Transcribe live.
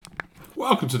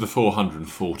Welcome to the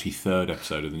 443rd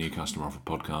episode of the New Customer Offer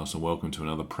podcast, and welcome to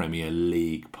another Premier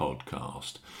League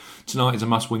podcast. Tonight is a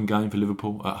must-win game for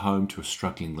Liverpool at home to a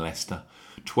struggling Leicester,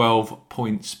 12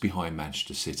 points behind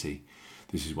Manchester City.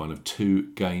 This is one of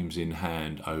two games in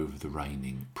hand over the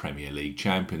reigning Premier League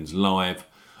champions. Live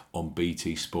on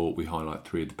BT Sport, we highlight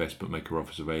three of the best bookmaker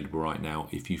offers available right now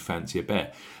if you fancy a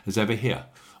bet. As ever here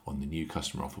on the New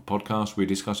Customer Offer podcast, we're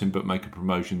discussing bookmaker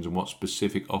promotions and what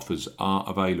specific offers are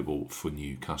available for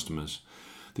new customers.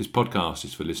 This podcast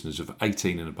is for listeners of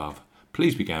 18 and above.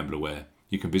 Please be gamble aware.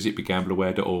 You can visit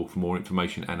begambleaware.org for more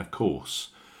information, and of course,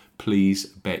 please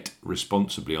bet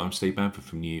responsibly. I'm Steve Bamford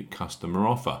from New Customer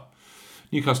Offer.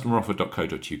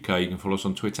 newcustomeroffer.co.uk. You can follow us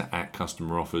on Twitter at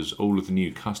Customer Offers. All of the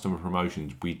new customer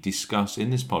promotions we discuss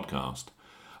in this podcast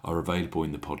are available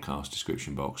in the podcast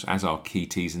description box, as are key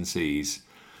T's and C's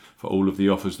for all of the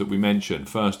offers that we mention.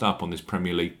 First up on this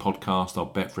Premier League podcast, our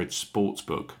Betfred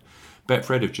Sportsbook.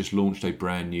 Betfred have just launched a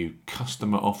brand new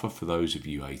customer offer for those of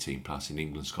you 18 plus in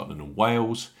England, Scotland and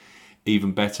Wales.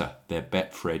 Even better, their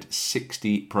Betfred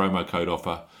 60 promo code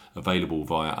offer, available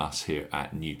via us here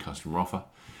at New Customer Offer,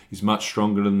 is much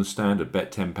stronger than the standard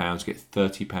bet £10, get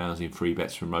 £30 in free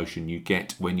bets promotion you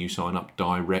get when you sign up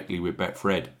directly with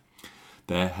Betfred.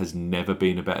 There has never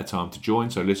been a better time to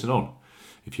join, so listen on.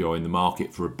 If you're in the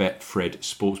market for a Betfred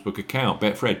Sportsbook account,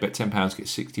 Betfred, bet £10, get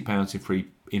 £60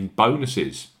 in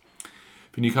bonuses.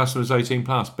 For new customers 18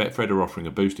 plus, Betfred are offering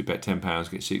a boosted bet £10,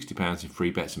 get £60 in free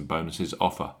bets and bonuses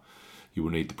offer. You will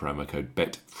need the promo code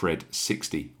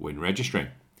BETFRED60 when registering.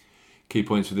 Key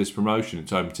points for this promotion: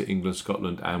 it's open to England,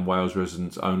 Scotland and Wales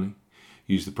residents only.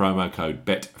 Use the promo code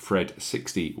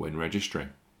BETFRED60 when registering.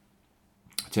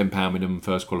 £10 minimum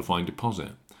first qualifying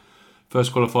deposit.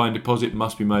 First qualifying deposit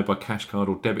must be made by cash card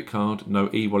or debit card. No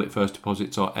e-wallet first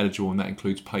deposits are eligible, and that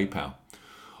includes PayPal.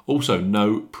 Also,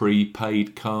 no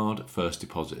prepaid card first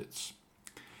deposits.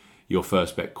 Your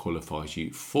first bet qualifies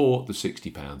you for the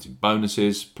 £60 in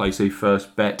bonuses. Place a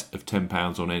first bet of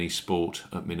 £10 on any sport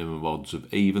at minimum odds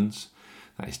of evens.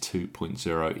 That is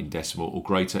 2.0 in decimal or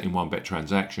greater in one bet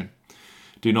transaction.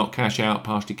 Do not cash out,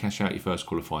 partially cash out your first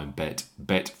qualifying bet.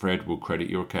 Betfred will credit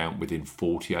your account within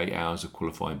 48 hours of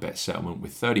qualifying bet settlement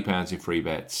with £30 in free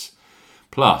bets,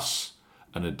 plus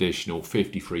an additional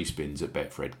 50 free spins at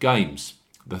Betfred games.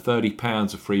 The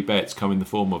 £30 of free bets come in the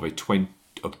form of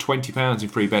 £20 in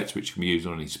free bets, which can be used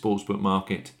on any sportsbook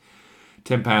market,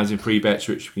 £10 in free bets,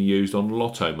 which can be used on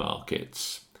lotto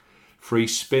markets. Free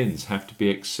spins have to be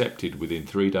accepted within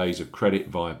 3 days of credit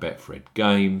via Betfred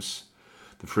games.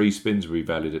 The free spins will be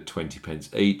valid at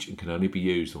 20p each and can only be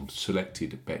used on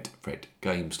selected Betfred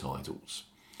games titles.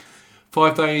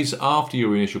 5 days after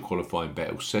your initial qualifying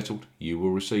bet is settled, you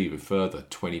will receive a further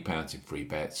 £20 in free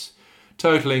bets,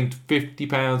 totaling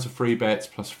 £50 of free bets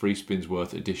plus free spins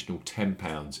worth additional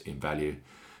 £10 in value.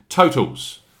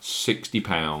 Totals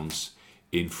 £60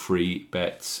 in free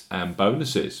bets and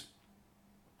bonuses.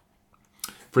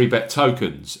 Free bet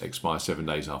tokens expire 7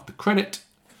 days after credit,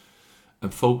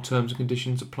 and full terms and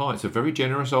conditions apply. It's a very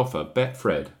generous offer.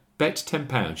 Betfred. Bet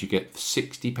 £10, you get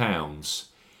 £60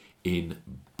 in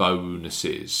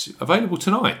bonuses. Available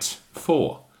tonight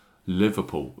for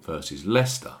Liverpool versus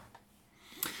Leicester.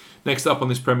 Next up on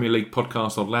this Premier League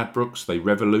podcast are Ladbrokes. They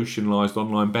revolutionised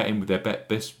online betting with their Bet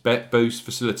Boost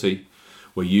facility,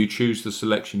 where you choose the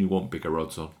selection you want bigger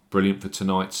odds on. Brilliant for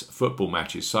tonight's football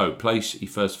matches. So place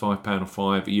your first £5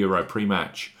 or €5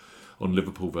 pre-match on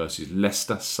Liverpool versus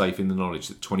Leicester, safe in the knowledge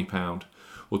that £20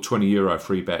 or €20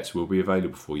 free bets will be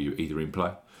available for you either in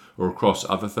play or across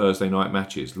other Thursday night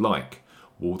matches like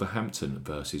Wolverhampton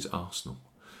versus Arsenal.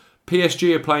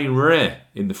 PSG are playing Rennes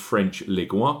in the French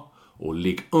Ligue 1 or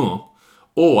Ligue 1,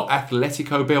 or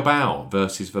Atletico Bilbao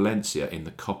versus Valencia in the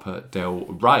Copa del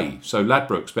Rey. So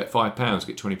Ladbrokes, bet £5,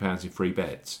 get £20 in free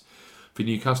bets. For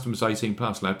new customers 18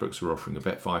 plus, Ladbrokes are offering a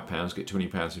bet £5, get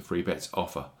 £20 in free bets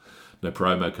offer. No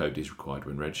promo code is required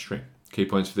when registering. Key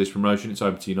points for this promotion: it's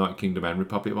open to United Kingdom and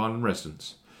Republic of Ireland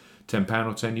residents. £10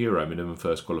 or €10 minimum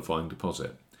first qualifying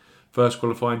deposit. First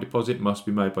qualifying deposit must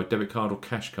be made by debit card or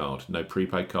cash card. No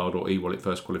prepaid card or e-wallet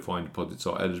first qualifying deposits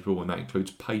are eligible, and that includes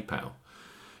PayPal.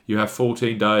 You have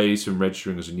 14 days from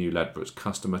registering as a new Ladbrokes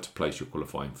customer to place your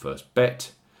qualifying first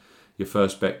bet. Your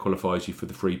first bet qualifies you for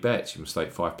the free bets. You must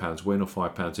stake £5 win or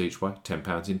 £5 each way,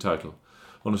 £10 in total,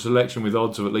 on a selection with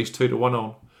odds of at least 2 to 1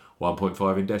 on,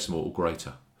 1.5 in decimal or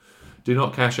greater. Do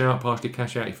not cash out, partially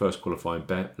cash out your first qualifying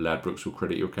bet. Ladbrokes will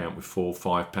credit your account with £4,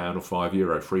 £5 or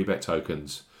 €5 free bet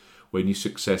tokens when you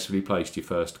successfully placed your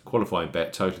first qualifying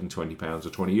bet totaling £20 or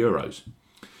 €20.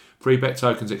 Free bet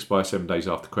tokens expire 7 days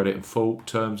after credit, and full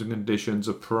terms and conditions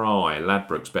apply.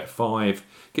 Ladbrokes, bet 5.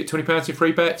 Get £20 in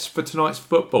free bets for tonight's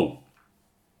football.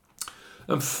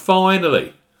 And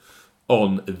finally,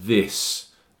 on this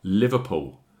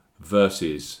Liverpool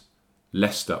versus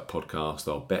Leicester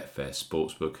podcast, our Betfair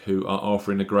Sportsbook, who are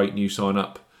offering a great new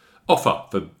sign-up offer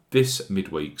for this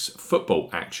midweek's football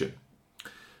action.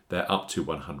 They're up to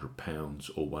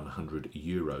 £100 or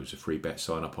 €100 a free bet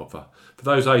sign-up offer. For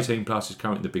those 18 plus, is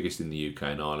currently the biggest in the UK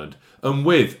and Ireland. And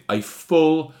with a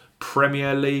full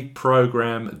Premier League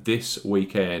programme this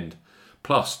weekend,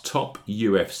 plus top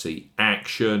UFC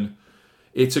action,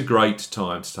 it's a great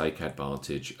time to take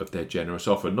advantage of their generous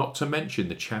offer. Not to mention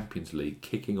the Champions League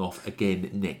kicking off again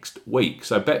next week.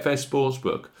 So Betfair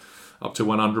Sportsbook, up to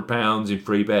 £100 in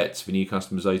free bets for new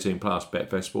customers 18 plus. Betfair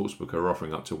Sportsbook are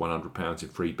offering up to £100 in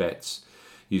free bets.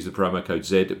 Use the promo code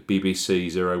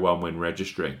ZBBC01 when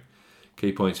registering.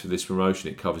 Key points for this promotion: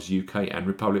 it covers UK and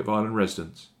Republic of Ireland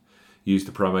residents. Use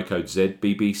the promo code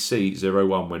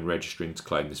ZBBC01 when registering to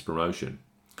claim this promotion.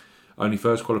 Only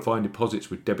first qualifying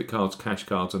deposits with debit cards, cash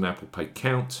cards and Apple Pay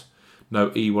count.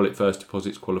 No e-wallet first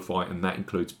deposits qualify, and that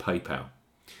includes PayPal.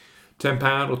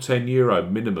 £10 or €10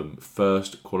 minimum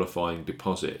first qualifying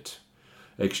deposit.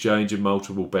 Exchange and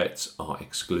multiple bets are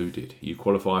excluded. You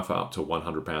qualify for up to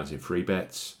 £100 in free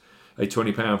bets. A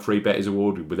 £20 free bet is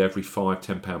awarded with every 5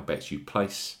 £10 bets you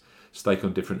place. Stake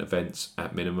on different events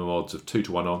at minimum odds of 2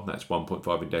 to 1 on, that's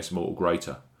 1.5 in decimal or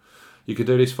greater. You can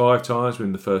do this 5 times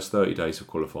within the first 30 days of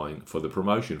qualifying for the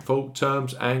promotion. Full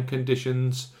terms and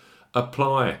conditions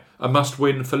apply. A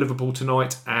must-win for Liverpool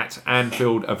tonight at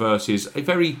Anfield versus a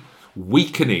very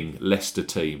weakening Leicester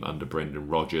team under Brendan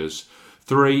Rodgers.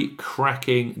 3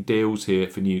 cracking deals here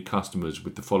for new customers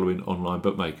with the following online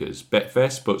bookmakers. Betfair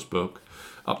Sportsbook,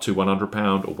 up to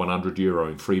 £100 or €100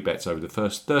 in free bets over the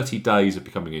first 30 days of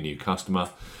becoming a new customer.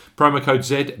 Promo code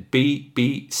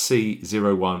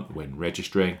ZBBC01 when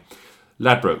registering.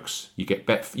 Ladbrokes, you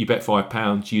bet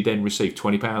 £5, you then receive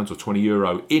 £20 or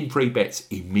 €20 in free bets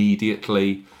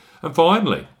immediately. And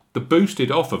finally, the boosted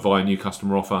offer via new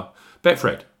customer offer.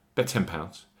 Betfred, bet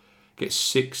 £10, get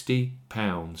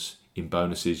 £60 in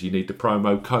bonuses. You need the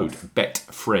promo code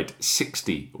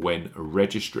BETFRED60 when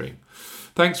registering.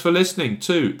 Thanks for listening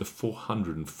to the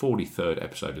 443rd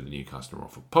episode of the New Customer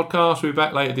Offer podcast. We'll be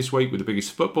back later this week with the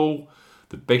biggest football,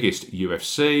 the biggest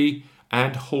UFC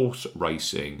and horse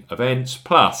racing events,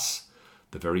 plus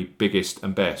the very biggest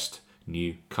and best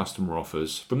new customer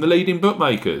offers from the leading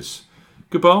bookmakers.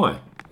 Goodbye.